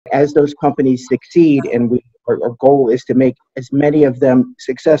As those companies succeed, and our goal is to make as many of them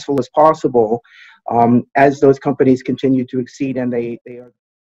successful as possible, as those companies continue to exceed and they are.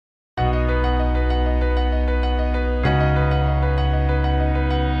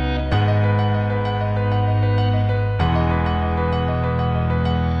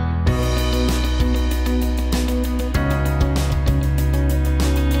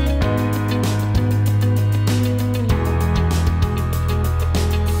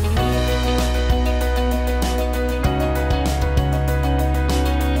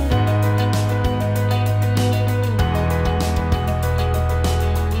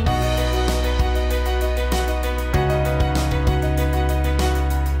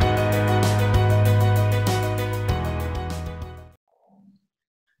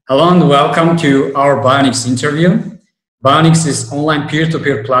 Hello and welcome to our BioNeex interview. BioNeex is an online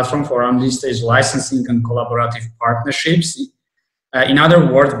peer-to-peer platform for early-stage licensing and collaborative partnerships. In other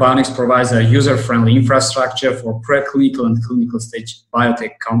words, BioNeex provides a user-friendly infrastructure for preclinical and clinical stage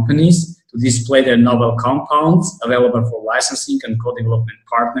biotech companies to display their novel compounds available for licensing and co-development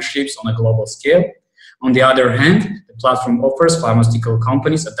partnerships on a global scale. On the other hand, the platform offers pharmaceutical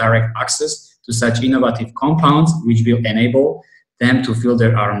companies a direct access to such innovative compounds, which will enable them to fill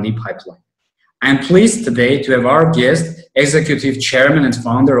their R&D pipeline. I am pleased today to have our guest, Executive Chairman and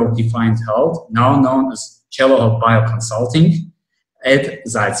Founder of Defined Health, now known as Cello Health BioConsulting, Ed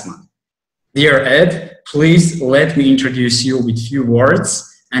Saltzman. Dear Ed, please let me introduce you with few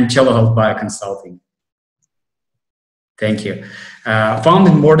words and Cello Health BioConsulting. Thank you.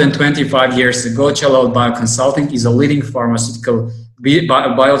 Founded more than 25 years ago, Cello Health BioConsulting is a leading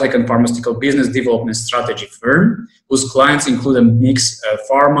biotech and pharmaceutical business development strategy firm whose clients include a mix of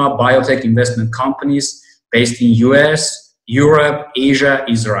pharma, biotech investment companies based in US, Europe, Asia,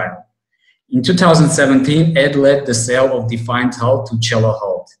 Israel. In 2017, Ed led the sale of Defined Health to Cello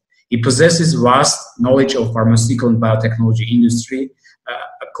Health. He possesses vast knowledge of pharmaceutical and biotechnology industry,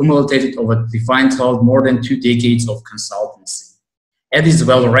 accumulated over Defined Health more than 2 decades of consultancy. Ed is a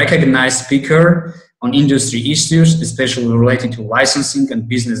well-recognized speaker on industry issues, especially related to licensing and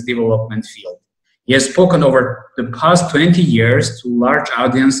business development field. He has spoken over the past 20 years to large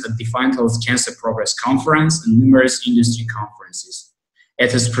audience at Defined Health's Cancer Progress Conference and numerous industry conferences.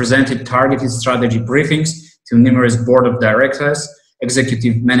 Ed has presented targeted strategy briefings to numerous board of directors,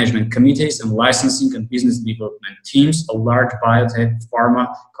 executive management committees, and licensing and business development teams of large biotech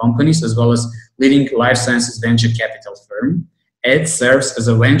pharma companies, as well as leading life sciences venture capital firm. Ed serves as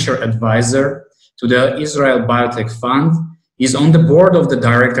a venture advisor to the Israel Biotech Fund. He's on the board of the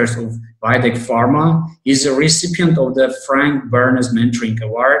directors of Biotech Pharma. He's a recipient of the Frank Burners Mentoring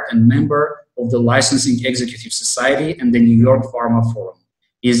Award and member of the Licensing Executive Society and the New York Pharma Forum.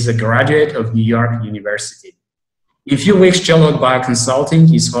 He's a graduate of New York University. In a few weeks, Cello Health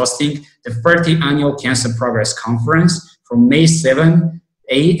BioConsulting is hosting the 30th Annual Cancer Progress Conference from May 7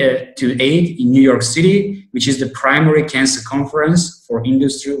 to 8 in New York City, which is the primary cancer conference for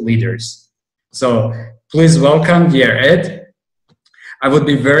industry leaders. So please welcome, dear Ed. I would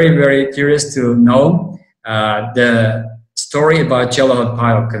be very, very curious to know the story about Cello Health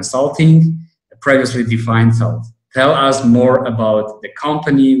BioConsulting, previously Defined Health. Tell us more about the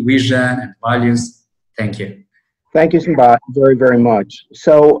company, vision, and values. Thank you. Thank you, Simba, very, very much.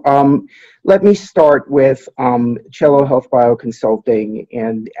 So let me start with Cello Health BioConsulting,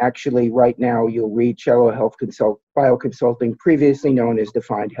 and actually right now you'll read Cello Health BioConsulting, previously known as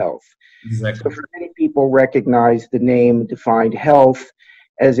Defined Health. Exactly. So for many people recognize the name Defined Health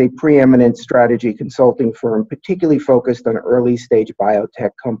as a preeminent strategy consulting firm, particularly focused on early stage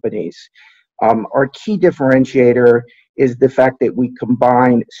biotech companies. Our key differentiator is the fact that we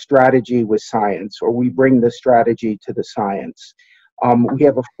combine strategy with science, or we bring the strategy to the science. We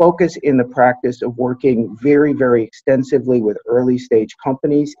have a focus in the practice of working very, very extensively with early stage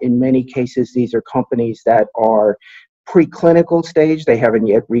companies. In many cases, these are companies that are preclinical stage. They haven't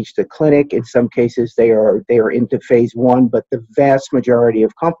yet reached the clinic. In some cases, they are into phase 1, but the vast majority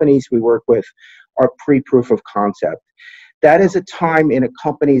of companies we work with are pre-proof of concept. That is a time in a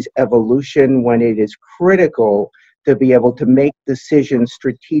company's evolution when it is critical to be able to make decisions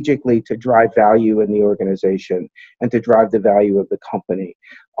strategically to drive value in the organization and to drive the value of the company.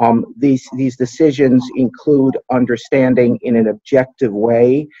 These decisions include understanding in an objective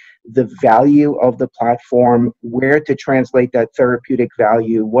way the value of the platform, where to translate that therapeutic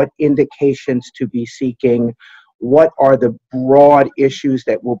value, what indications to be seeking, what are the broad issues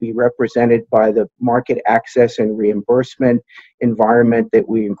that will be represented by the market access and reimbursement environment that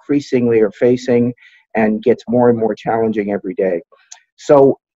we increasingly are facing and gets more and more challenging every day.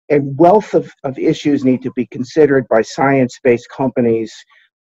 So a wealth of issues need to be considered by science-based companies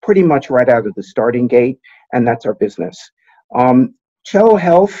pretty much right out of the starting gate, and that's our business. Cello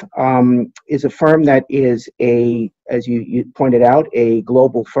Health is a firm that is as you pointed out, a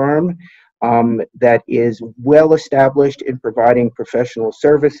global firm that is well established in providing professional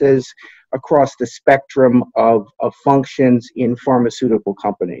services across the spectrum of functions in pharmaceutical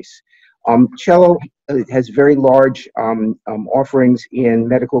companies. Cello has very large offerings in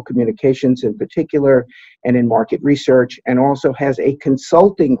medical communications in particular and in market research, and also has a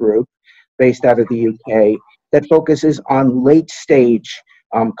consulting group based out of the UK that focuses on late stage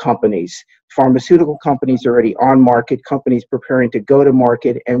companies, pharmaceutical companies already on market, companies preparing to go to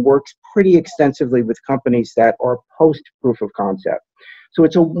market, and works pretty extensively with companies that are post proof of concept. So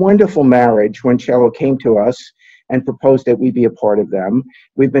it's a wonderful marriage when Cello came to us and proposed that we be a part of them.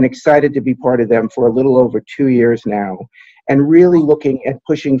 We've been excited to be part of them for a little over 2 years now, and really looking at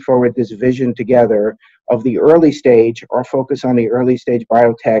pushing forward this vision together of the early stage, our focus on the early stage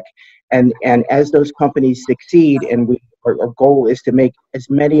biotech, and as those companies succeed, and our goal is to make as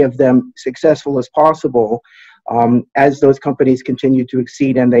many of them successful as possible, as those companies continue to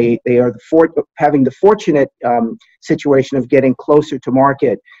exceed, and they are having the fortunate situation of getting closer to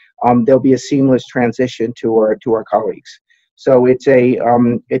market, there'll be a seamless transition to our colleagues. So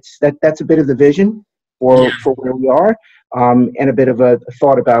that's a bit of the vision for where we are, and a bit of a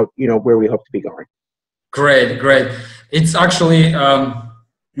thought about where we hope to be going. Great. It's actually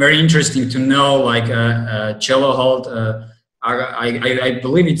very interesting to know, like Cello Health. I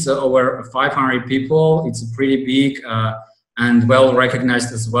believe it's over 500 people. It's pretty big and well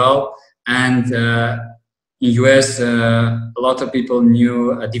recognized as well. And in US, a lot of people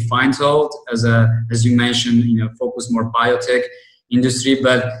knew Defined Health as you mentioned, focus more biotech industry.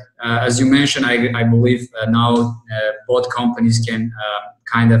 But as you mentioned, I believe now both companies can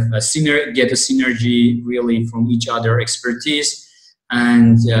kind of get a synergy really from each other expertise.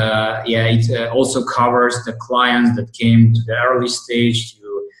 And it also covers the clients that came to the early stage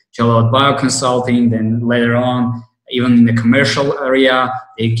to Cello Health BioConsulting. Then later on, even in the commercial area,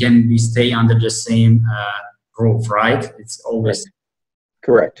 they can stay under the same roof, right? It's always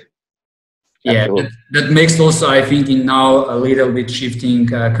correct. Yeah, that makes also, I think, in now a little bit shifting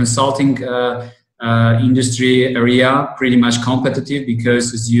consulting industry area pretty much competitive,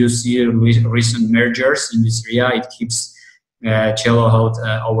 because as you see recent mergers in this area, it keeps Cello Health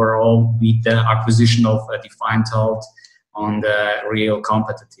overall with the acquisition of Defined Health on the real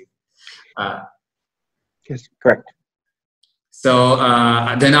competitive. Yes, correct. So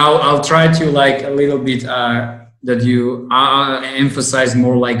then I'll try to like a little bit that you emphasize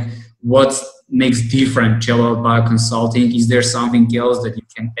more like what makes different Cello Health BioConsulting. Is there something else that you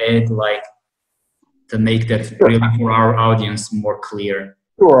can add, like to make that really for our audience more clear?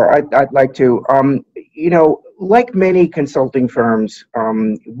 Sure, I'd like to. Like many consulting firms,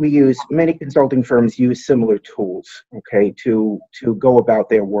 many consulting firms use similar tools, okay, to go about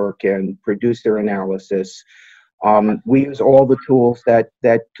their work and produce their analysis. We use all the tools that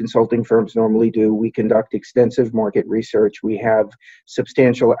consulting firms normally do. We conduct extensive market research. We have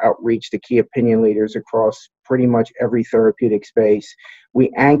substantial outreach to key opinion leaders across pretty much every therapeutic space.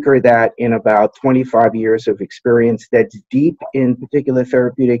 We anchor that in about 25 years of experience that's deep in particular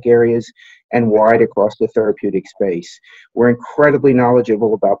therapeutic areas and wide across the therapeutic space. We're incredibly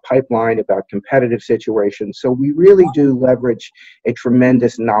knowledgeable about pipeline, about competitive situations. So we really do leverage a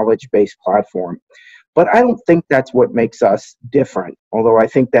tremendous knowledge-based platform. But I don't think that's what makes us different, although I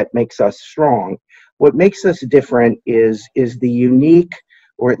think that makes us strong. What makes us different is the unique,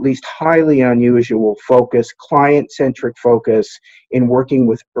 or at least highly unusual focus, client-centric focus in working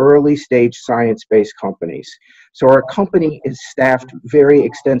with early-stage science-based companies. So our company is staffed very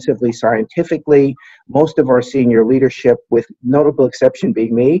extensively scientifically. Most of our senior leadership, with notable exception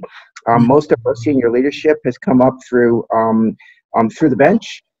being me, most of our senior leadership has come up through the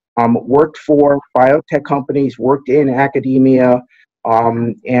bench. Worked for biotech companies, worked in academia,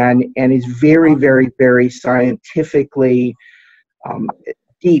 and is very, very, very scientifically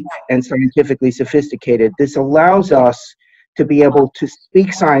deep and scientifically sophisticated. This allows us to be able to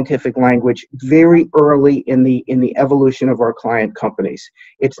speak scientific language very early in the evolution of our client companies.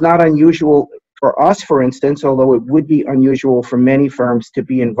 It's not unusual for us, for instance, although it would be unusual for many firms to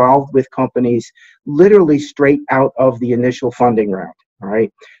be involved with companies literally straight out of the initial funding round. All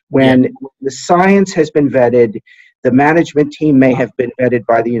right. When the science has been vetted, the management team may have been vetted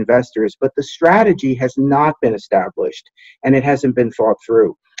by the investors, but the strategy has not been established and it hasn't been thought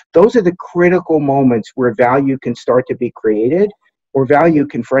through. Those are the critical moments where value can start to be created, or value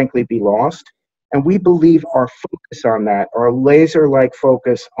can frankly be lost. And we believe our focus on that, our laser-like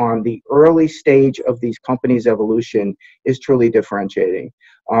focus on the early stage of these companies' evolution is truly differentiating.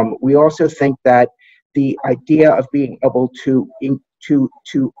 We also think that the idea of being able to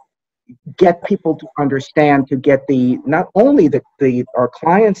get people to understand, to get not only our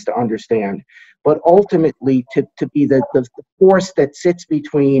clients to understand, but ultimately to be the force that sits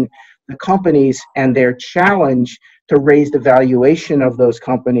between the companies and their challenge to raise the valuation of those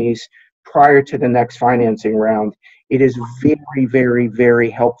companies prior to the next financing round. It is very, very, very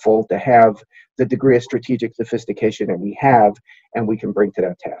helpful to have the degree of strategic sophistication that we have and we can bring to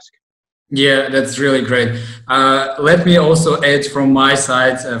that task. Yeah, that's really great. Let me also add from my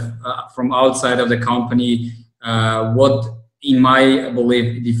side, from outside of the company, what in my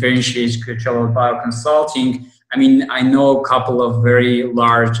belief differentiates Cello Health BioConsulting. I mean, I know a couple of very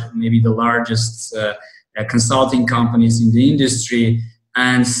large, maybe the largest consulting companies in the industry,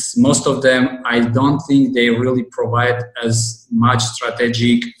 and most of them, I don't think they really provide as much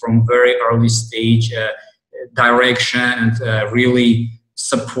strategic from very early stage direction and really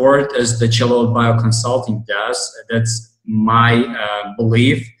support as the Cello Health BioConsulting does. That's my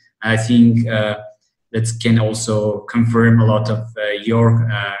belief. I think that can also confirm a lot of your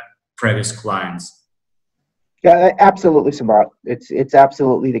previous clients. Yeah, absolutely, Sabat. It's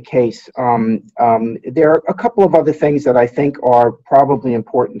absolutely the case. There are a couple of other things that I think are probably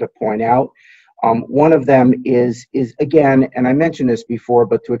important to point out. One of them is again, and I mentioned this before,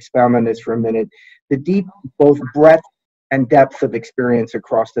 but to expound on this for a minute, the deep both breadth and depth of experience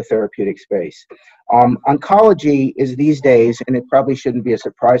across the therapeutic space. Oncology is these days, and it probably shouldn't be a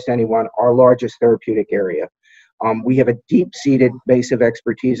surprise to anyone, our largest therapeutic area. We have a deep-seated base of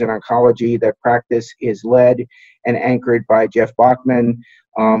expertise in oncology. That practice is led and anchored by Jeff Bachman,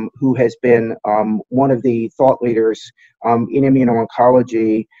 who has been one of the thought leaders in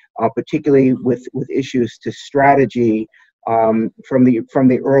immuno-oncology, particularly with issues to strategy from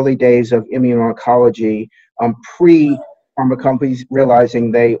the early days of immuno-oncology, pre-pharma companies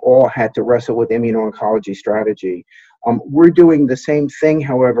realizing they all had to wrestle with immuno-oncology strategy. We're doing the same thing,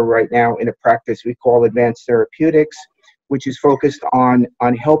 however, right now in a practice we call advanced therapeutics, which is focused on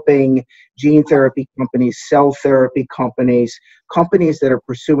helping gene therapy companies, cell therapy companies, companies that are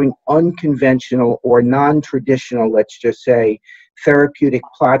pursuing unconventional or non-traditional, let's just say, therapeutic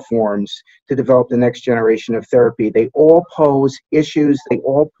platforms to develop the next generation of therapy. They all pose issues, they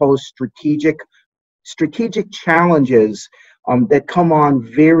all pose strategic challenges that come on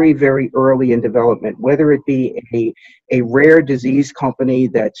very, very early in development, whether it be a rare disease company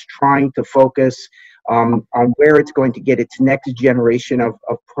that's trying to focus on where it's going to get its next generation of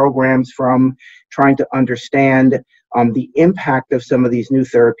programs from, trying to understand the impact of some of these new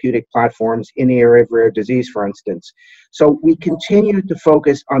therapeutic platforms in the area of rare disease, for instance. So we continue to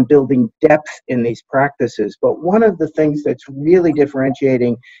focus on building depth in these practices, but one of the things that's really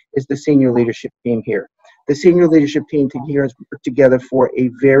differentiating is the senior leadership team here. The senior leadership team here has worked together for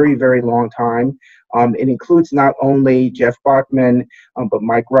a very, very long time. It includes not only Jeff Bachman, but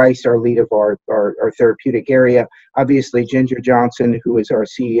Mike Rice, our lead of our therapeutic area. Obviously, Ginger Johnson, who is our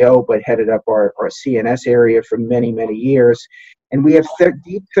CEO, but headed up our CNS area for many, many years. And we have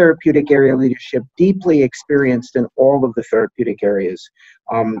deep therapeutic area leadership, deeply experienced in all of the therapeutic areas.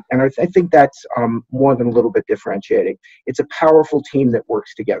 And I think that's more than a little bit differentiating. It's a powerful team that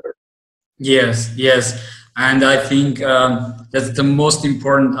works together. Yes, yes. And I think that's the most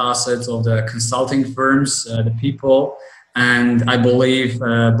important assets of the consulting firms, the people. And I believe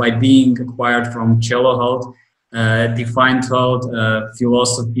by being acquired from Cello Health, defined health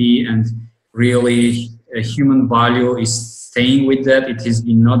philosophy and really human value is staying with that. It has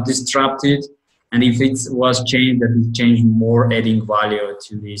been not disrupted. And if it was changed, that it changed more, adding value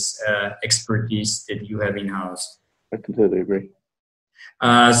to this expertise that you have in-house. I completely agree.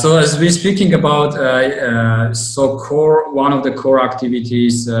 So as we're speaking about one of the core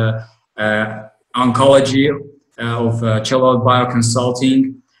activities, oncology of Cello Health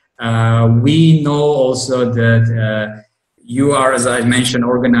BioConsulting, we know also that you are, as I mentioned,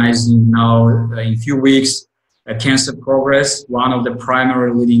 organizing now in a few weeks Cancer Progress, one of the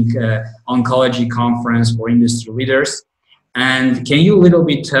primary leading oncology conference for industry leaders. And can you a little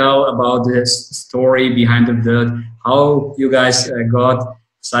bit tell about this story behind that? How you guys got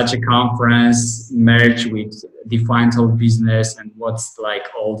such a conference merged with defined health business, and what's like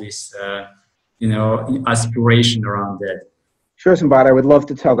all this, aspiration around that? Sure, Sambat, I would love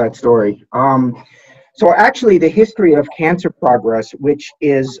to tell that story. So actually, the history of Cancer Progress, which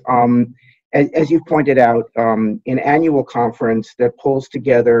is, as you pointed out, an annual conference that pulls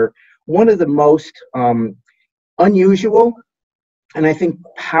together one of the most unusual, and I think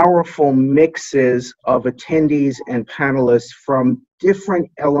powerful mixes of attendees and panelists from different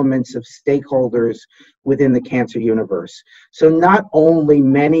elements of stakeholders within the cancer universe. So not only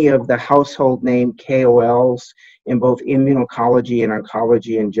many of the household name KOLs in both immuno-oncology and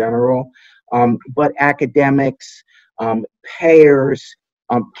oncology in general, but academics, payers,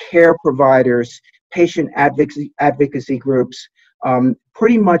 care providers, patient advocacy groups,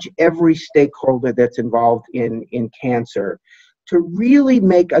 pretty much every stakeholder that's involved in cancer, to really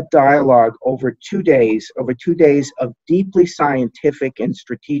make a dialogue over 2 days, of deeply scientific and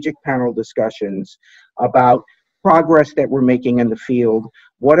strategic panel discussions about progress that we're making in the field,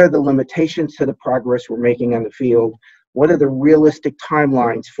 what are the limitations to the progress we're making in the field, what are the realistic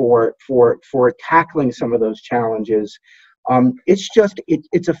timelines for tackling some of those challenges.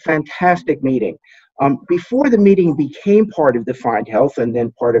 It's a fantastic meeting. Before the meeting became part of Defined Health and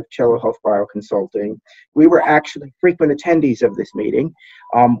then part of Cello Health BioConsulting, we were actually frequent attendees of this meeting.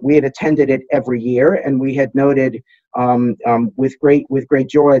 We had attended it every year, and we had noted with great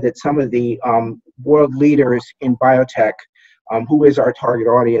joy that some of the world leaders in biotech, who is our target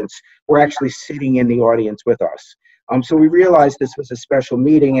audience, were actually sitting in the audience with us. So we realized this was a special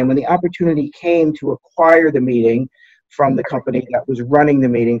meeting, and when the opportunity came to acquire the meeting from the company that was running the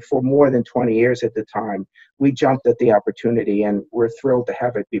meeting for more than 20 years at the time, we jumped at the opportunity, and we're thrilled to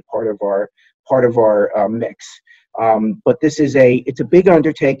have it be part of our mix. But it's a big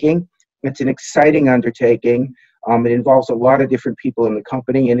undertaking. It's an exciting undertaking. It involves a lot of different people in the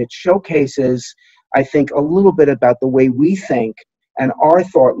company, and it showcases, I think, a little bit about the way we think and our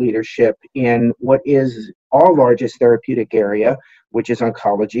thought leadership in what is our largest therapeutic area, which is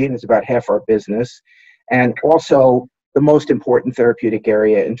oncology, and it's about half our business, and also the most important therapeutic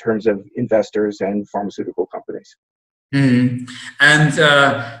area in terms of investors and pharmaceutical companies. Mm-hmm. And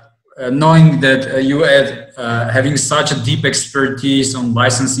knowing that you had having such a deep expertise on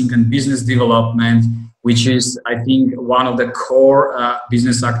licensing and business development, which is, I think, one of the core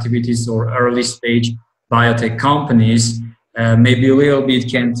business activities or early stage biotech companies, maybe a little bit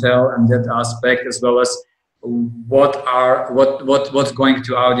can tell on that aspect, as well as what's going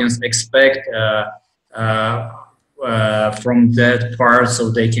to audience expect from that part,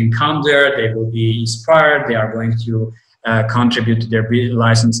 so they can come there, they will be inspired, they are going to contribute to their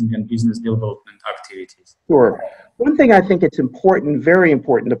licensing and business development activities. Sure. One thing I think it's important, very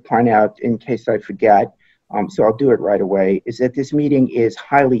important to point out in case I forget, so I'll do it right away, is that this meeting is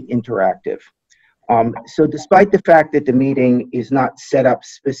highly interactive. So despite the fact that the meeting is not set up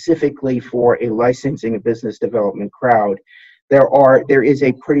specifically for a licensing and business development crowd, there is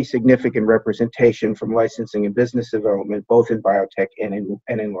a pretty significant representation from licensing and business development, both in biotech and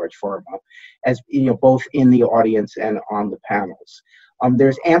in large pharma, as you know, both in the audience and on the panels.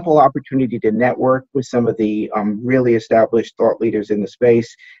 There's ample opportunity to network with some of the really established thought leaders in the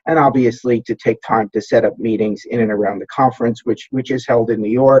space, and obviously to take time to set up meetings in and around the conference, which is held in New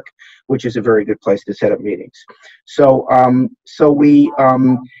York, which is a very good place to set up meetings. So,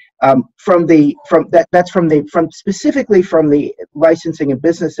 specifically from the licensing and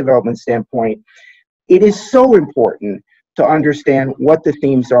business development standpoint, it is so important to understand what the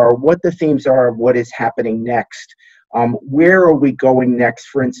themes are of what is happening next. Where are we going next?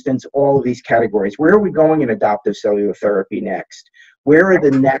 For instance, all of these categories. Where are we going in adoptive cellular therapy next? Where are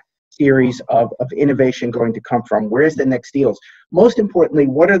the next series of innovation going to come from? Where's the next deals? Most importantly,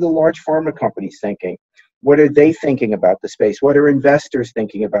 what are the large pharma companies thinking? What are they thinking about the space? What are investors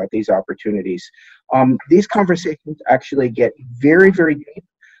thinking about these opportunities? These conversations actually get very, very deep.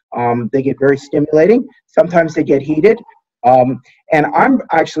 They get very stimulating. Sometimes they get heated. And I'm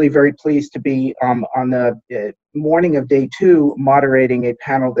actually very pleased to be on the morning of day 2 moderating a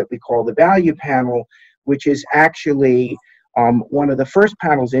panel that we call the Value Panel, which is actually one of the first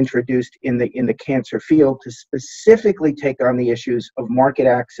panels introduced in the cancer field to specifically take on the issues of market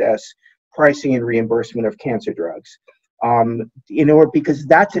access, pricing, and reimbursement of cancer drugs. Because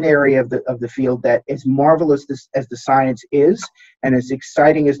that's an area of the field that, as marvelous as the science is, and as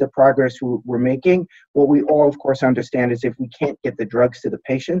exciting as the progress we're making, what we all, of course, understand is if we can't get the drugs to the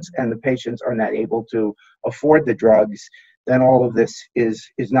patients, and the patients are not able to afford the drugs, then all of this is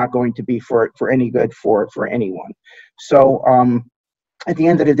not going to be for any good for anyone. So at the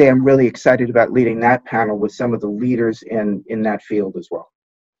end of the day, I'm really excited about leading that panel with some of the leaders in that field as well.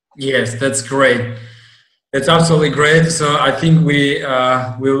 Yes, that's great. That's absolutely great. So I think we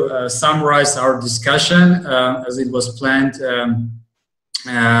will summarize our discussion as it was planned.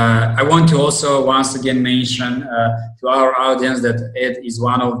 I want to also once again mention to our audience that Ed is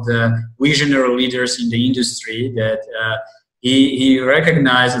one of the visionary leaders in the industry, that he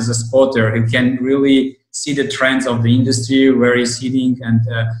recognized as a spotter who can really see the trends of the industry, where it's heading, and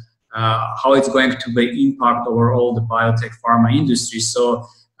how it's going to be impact overall the biotech pharma industry. So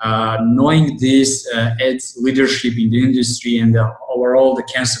knowing this adds leadership in the industry, and overall the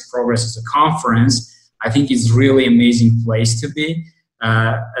Cancer Progress as a conference, I think is really amazing place to be.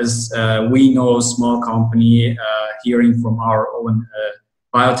 As we know, small company, hearing from our own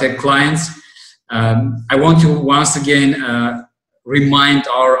biotech clients. I want to once again remind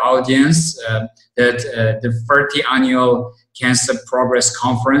our audience that the 30th annual Cancer Progress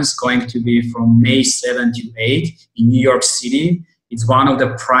Conference going to be from May 7 to 8 in New York City. It's one of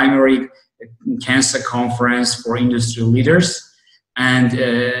the primary cancer conference for industry leaders, and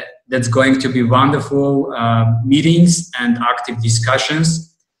that's going to be wonderful meetings and active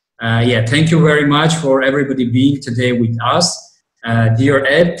discussions. Yeah, thank you very much for everybody being today with us. Dear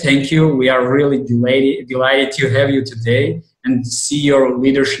Ed, thank you. We are really delighted to have you today and see your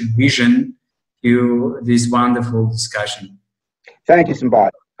leadership vision to this wonderful discussion. Thank you,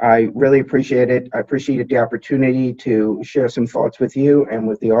 Sambat. I really appreciate it. I appreciated the opportunity to share some thoughts with you and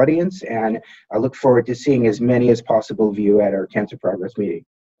with the audience, and I look forward to seeing as many as possible of you at our Cancer Progress meeting.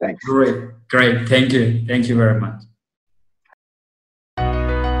 Thanks. Great. Thank you. Thank you very much.